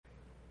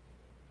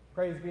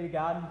Praise be to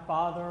God and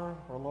Father,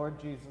 our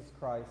Lord Jesus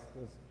Christ,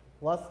 who has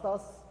blessed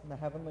us in the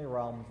heavenly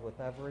realms with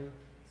every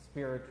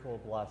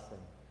spiritual blessing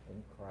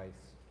in Christ.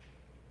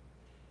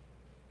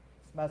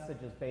 This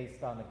message is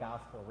based on the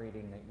gospel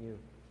reading that you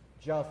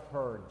just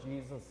heard,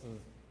 Jesus'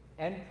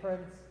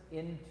 entrance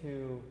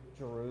into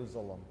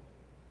Jerusalem.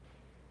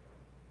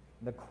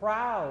 The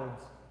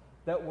crowds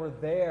that were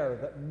there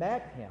that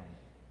met him,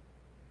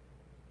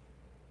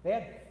 they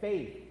had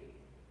faith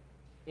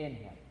in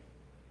him.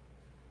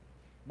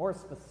 More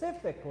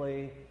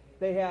specifically,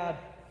 they had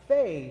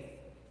faith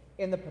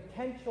in the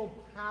potential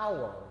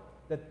power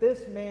that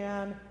this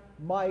man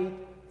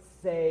might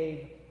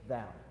save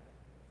them.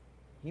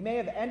 He may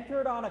have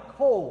entered on a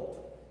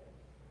colt,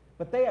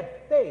 but they had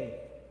faith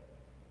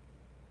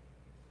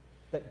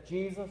that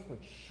Jesus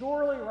would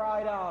surely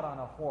ride out on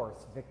a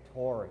horse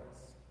victorious.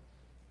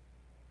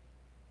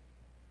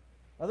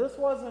 Now, this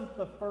wasn't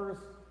the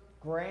first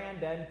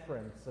grand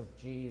entrance of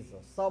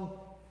Jesus. Some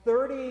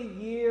 30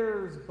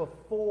 years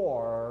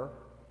before,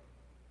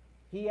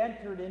 he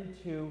entered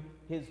into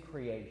his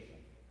creation.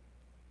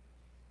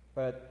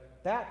 But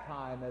that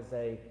time as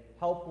a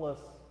helpless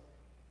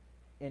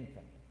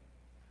infant,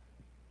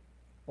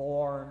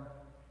 born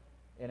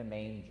in a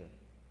manger.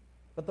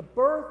 But the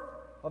birth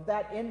of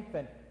that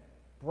infant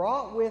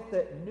brought with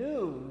it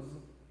news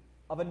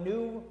of a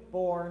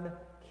newborn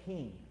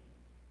king.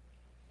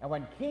 And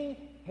when King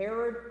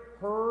Herod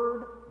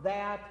heard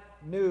that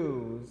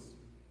news,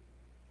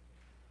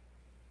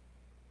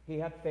 he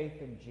had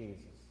faith in Jesus.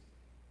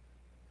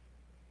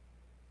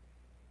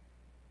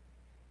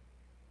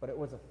 But it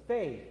was a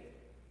faith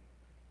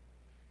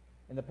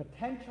in the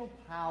potential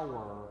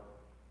power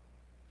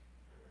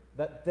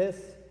that this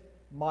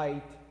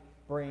might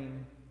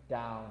bring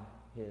down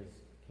his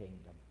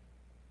kingdom.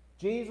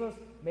 Jesus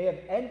may have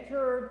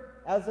entered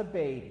as a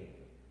baby,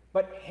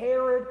 but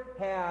Herod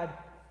had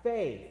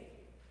faith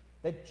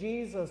that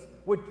Jesus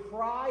would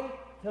try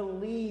to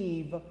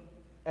leave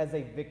as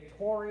a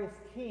victorious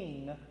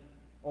king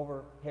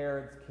over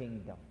Herod's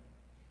kingdom.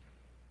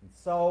 And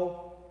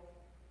so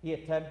he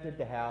attempted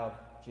to have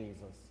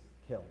Jesus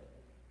killed.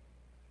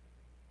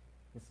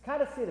 Let's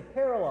kind of see the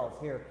parallels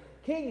here.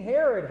 King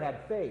Herod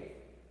had faith.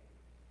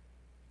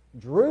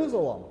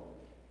 Jerusalem,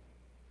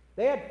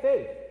 they had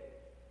faith.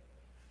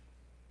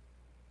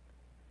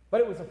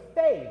 But it was a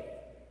faith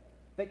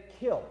that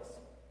kills.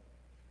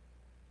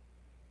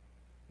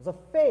 It was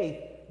a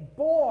faith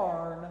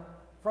born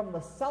from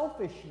the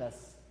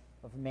selfishness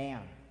of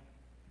man.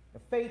 A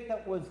faith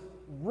that was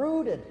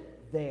rooted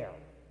there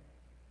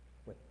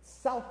with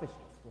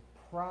selfishness, with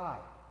pride.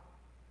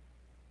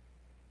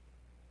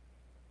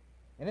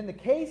 And in the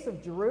case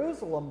of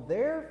Jerusalem,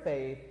 their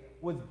faith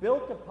was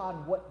built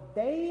upon what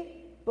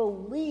they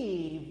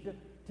believed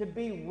to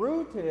be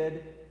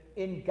rooted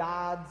in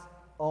God's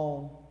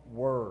own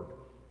word.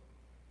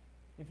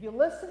 If you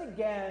listen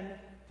again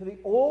to the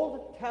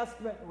Old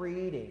Testament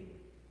reading,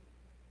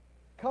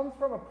 it comes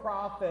from a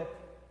prophet,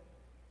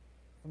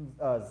 from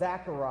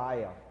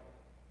Zechariah.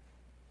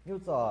 He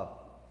was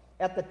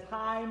at the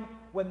time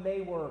when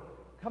they were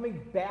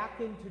coming back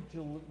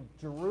into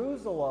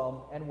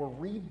Jerusalem and were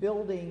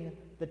rebuilding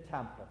the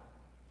temple.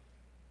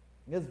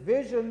 His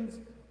visions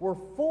were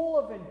full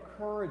of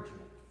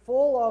encouragement,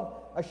 full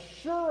of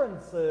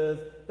assurances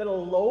that a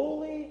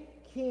lowly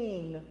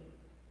king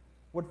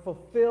would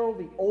fulfill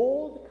the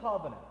old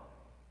covenant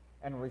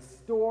and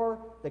restore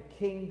the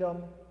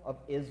kingdom of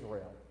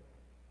Israel.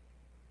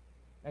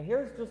 Now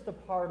here's just a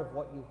part of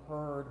what you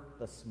heard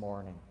this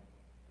morning.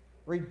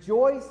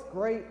 Rejoice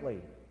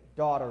greatly,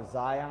 daughter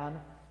Zion.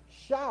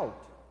 Shout,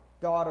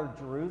 daughter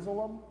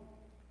Jerusalem.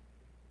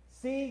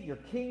 See, your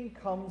king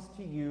comes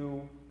to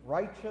you,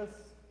 righteous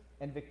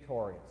and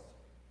victorious.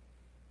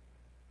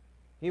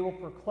 He will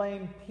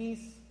proclaim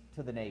peace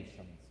to the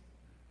nations.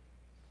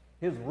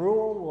 His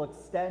rule will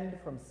extend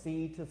from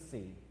sea to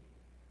sea,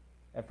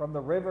 and from the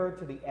river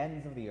to the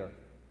ends of the earth.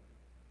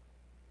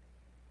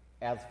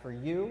 As for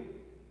you,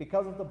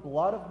 because of the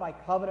blood of my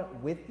covenant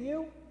with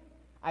you,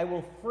 I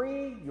will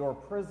free your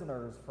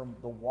prisoners from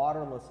the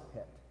waterless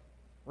pit.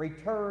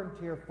 Return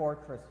to your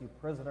fortress, you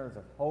prisoners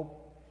of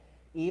hope.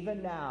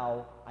 Even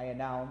now, I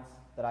announce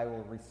that I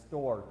will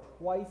restore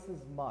twice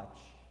as much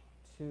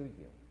to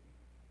you.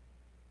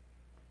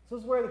 This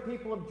is where the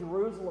people of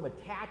Jerusalem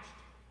attached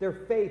their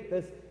faith,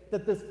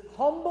 that this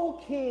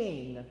humble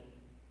king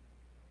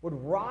would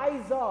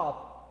rise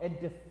up and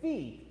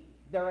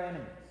defeat their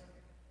enemies.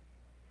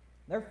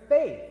 Their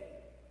faith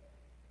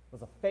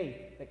was a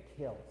faith that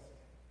kills.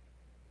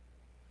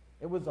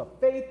 It was a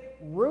faith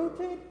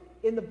rooted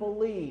in the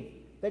belief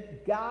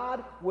that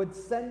God would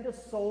send a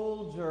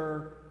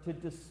soldier to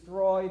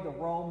destroy the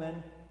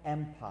Roman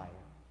Empire.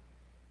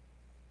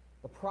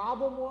 The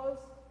problem was,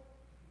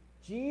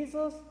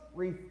 Jesus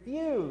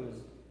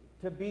refused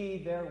to be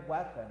their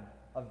weapon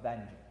of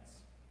vengeance.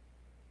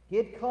 He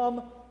had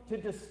come to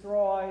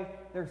destroy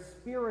their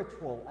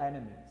spiritual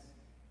enemies,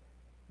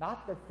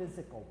 not their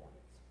physical ones.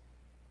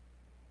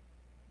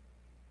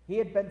 He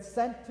had been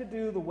sent to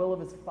do the will of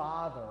his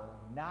Father,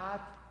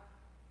 not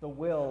the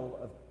will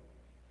of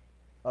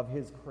of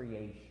his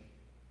creation.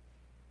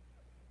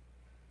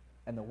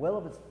 And the will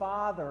of his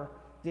Father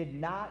did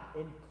not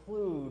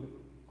include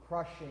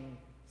crushing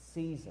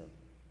Caesar,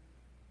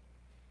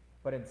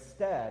 but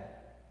instead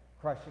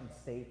crushing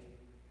Satan.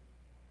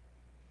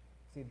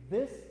 See,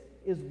 this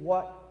is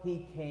what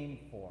he came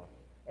for,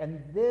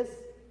 and this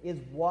is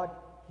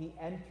what he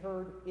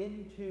entered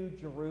into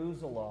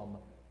Jerusalem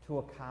to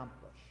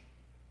accomplish.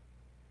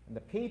 And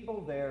the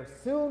people there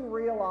soon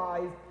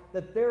realized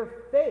that their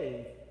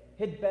faith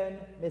had been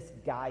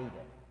misguided.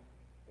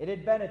 It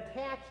had been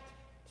attached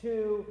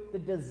to the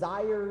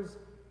desires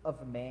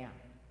of man.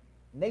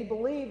 And they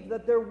believed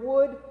that there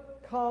would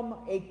come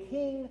a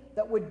king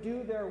that would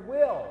do their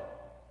will.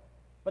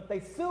 But they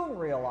soon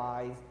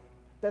realized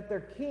that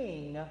their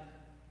king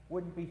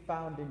wouldn't be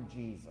found in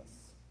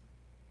Jesus.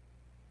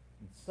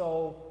 And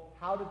so,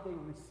 how did they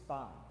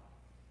respond?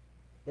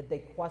 Did they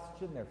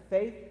question their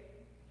faith?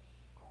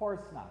 Of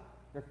course not.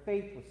 Their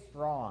faith was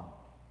strong.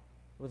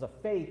 It was a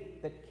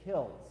faith that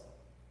kills.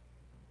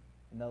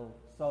 And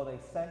so they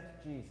sent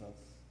Jesus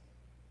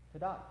to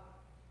die.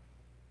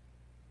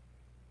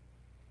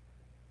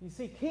 You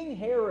see, King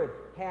Herod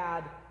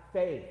had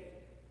faith.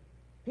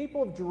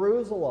 People of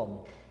Jerusalem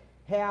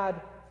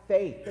had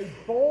faith. They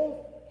both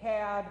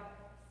had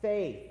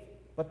faith.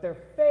 But their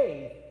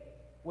faith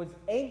was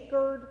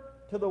anchored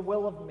to the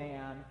will of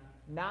man,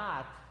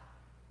 not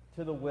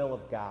to the will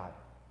of God.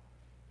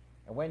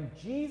 And when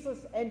Jesus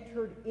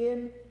entered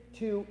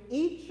into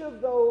each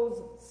of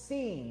those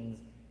scenes,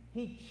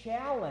 he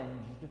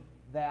challenged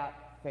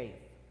that faith.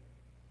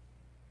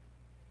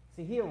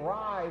 See, he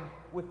arrived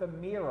with a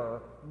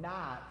mirror,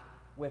 not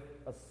with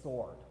a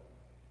sword.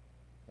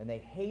 And they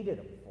hated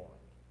him for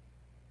it.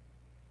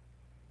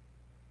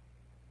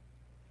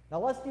 Now,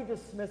 lest you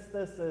dismiss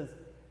this as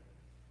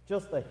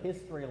just a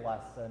history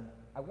lesson,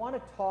 I want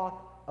to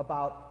talk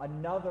about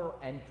another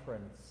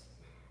entrance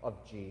of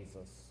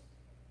Jesus.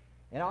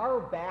 In our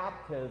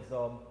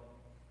baptism,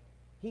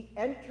 he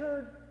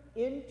entered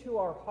into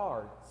our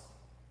hearts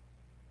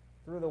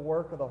through the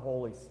work of the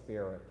Holy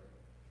Spirit.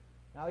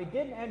 Now, he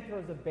didn't enter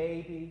as a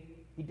baby.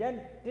 He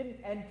didn't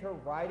enter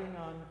riding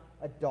on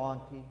a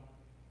donkey.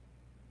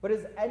 But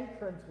his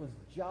entrance was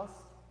just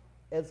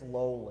as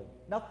lowly.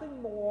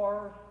 Nothing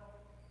more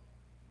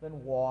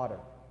than water.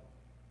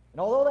 And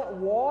although that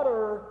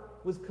water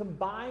was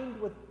combined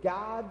with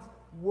God's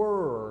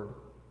word,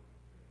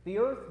 the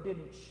earth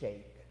didn't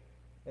shake.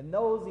 And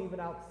those even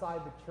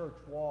outside the church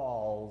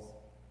walls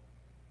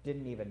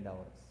didn't even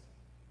notice.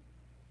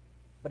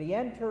 But he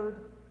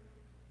entered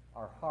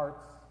our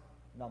hearts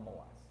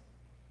nonetheless.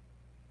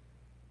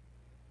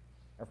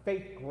 Our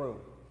faith grew,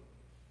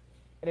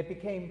 and it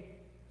became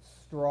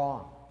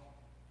strong.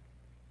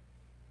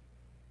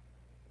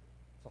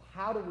 So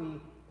how do we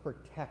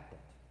protect it?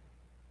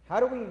 How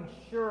do we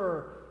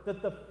ensure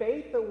that the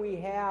faith that we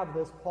have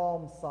this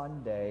Palm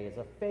Sunday is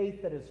a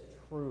faith that is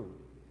true,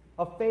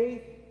 a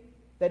faith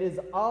that is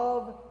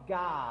of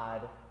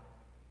God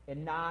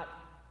and not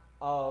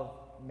of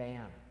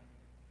man?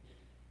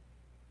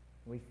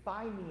 We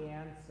find the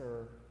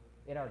answer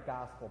in our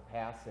gospel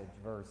passage,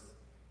 verse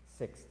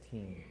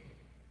 16.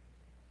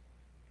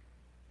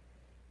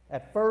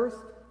 At first,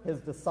 his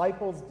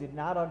disciples did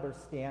not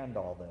understand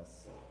all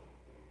this.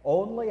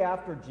 Only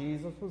after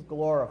Jesus was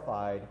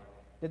glorified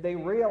did they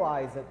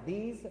realize that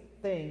these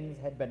things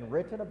had been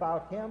written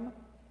about him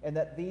and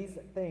that these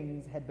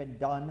things had been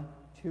done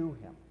to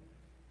him.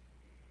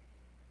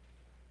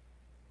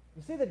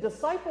 You see, the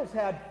disciples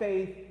had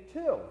faith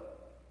too.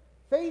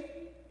 Faith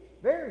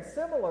very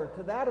similar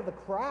to that of the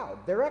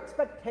crowd. Their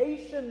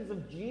expectations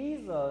of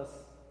Jesus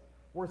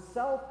were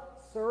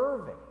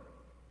self-serving.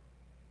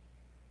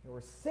 They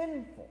were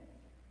sinful.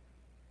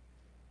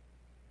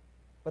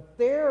 But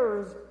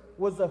theirs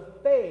was a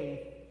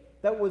faith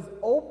that was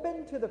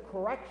open to the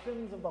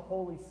corrections of the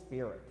Holy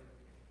Spirit.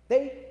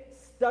 They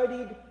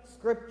studied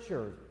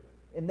Scripture,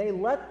 and they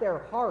let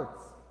their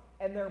hearts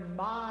and their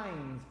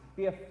minds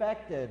be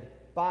affected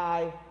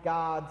by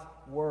God's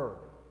Word.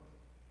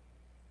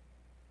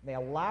 They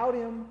allowed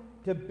him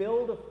to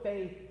build a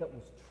faith that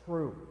was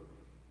true,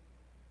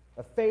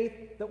 a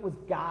faith that was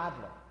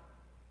godly,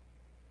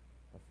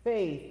 a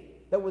faith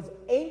that was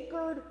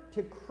anchored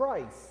to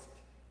Christ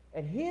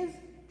and his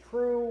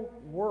true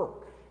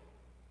work.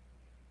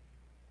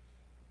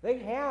 They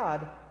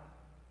had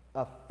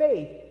a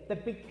faith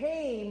that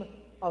became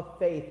a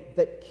faith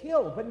that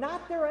killed, but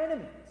not their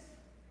enemies.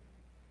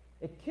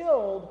 It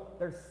killed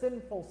their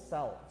sinful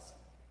selves.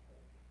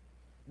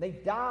 They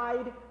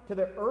died to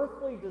their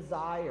earthly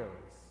desires.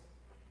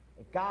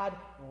 God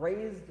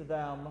raised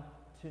them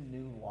to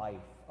new life,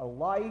 a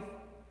life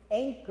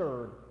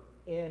anchored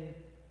in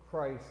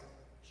Christ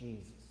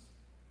Jesus.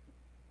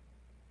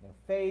 Their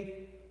faith,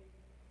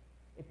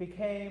 it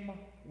became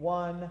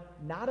one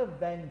not of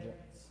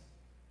vengeance,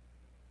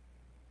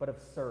 but of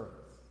service.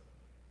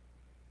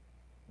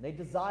 And they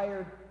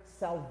desired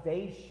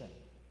salvation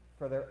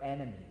for their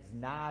enemies,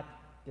 not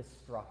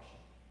destruction.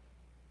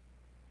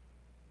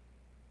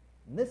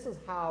 And this is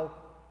how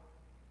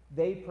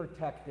they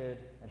protected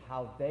and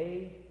how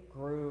they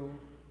grew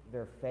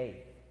their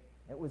faith.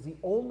 It was the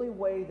only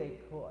way they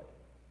could.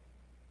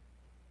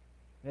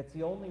 And it's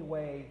the only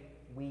way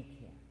we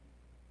can.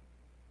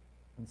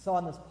 And so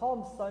on this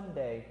Palm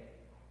Sunday,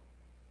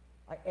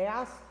 I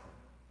ask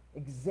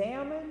you,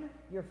 examine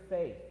your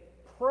faith.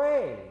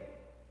 Pray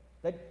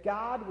that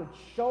God would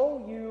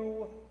show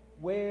you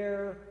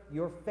where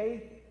your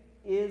faith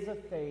is a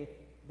faith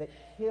that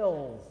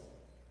kills,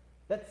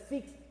 that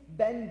seeks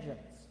vengeance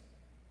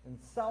and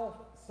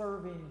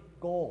self-serving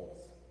goals.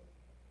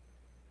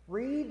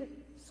 Read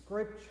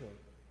Scripture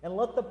and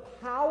let the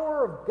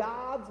power of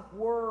God's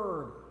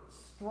Word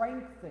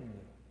strengthen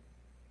you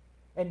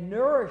and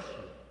nourish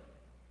you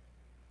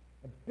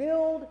and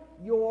build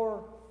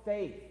your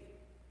faith.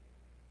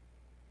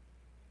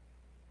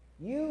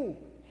 You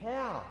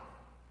have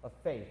a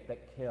faith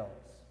that kills.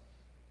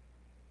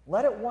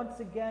 Let it once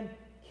again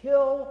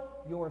kill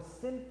your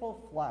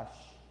sinful flesh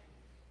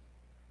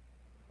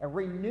and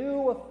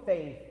renew a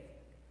faith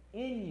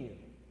in you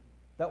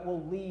that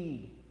will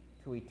lead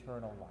to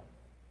eternal life.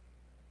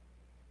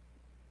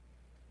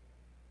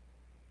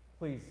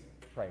 Please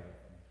pray with me.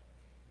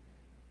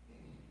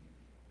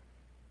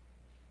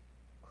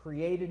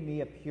 Create in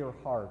me a pure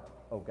heart,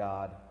 O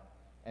God,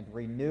 and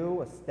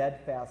renew a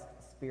steadfast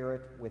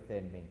spirit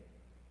within me.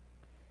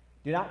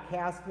 Do not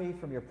cast me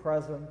from your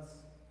presence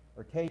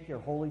or take your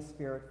Holy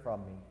Spirit from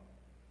me.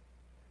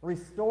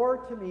 Restore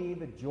to me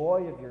the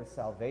joy of your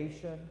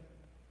salvation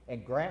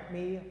and grant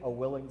me a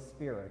willing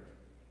spirit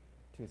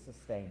to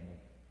sustain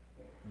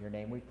me. In your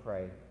name we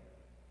pray.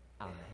 Amen.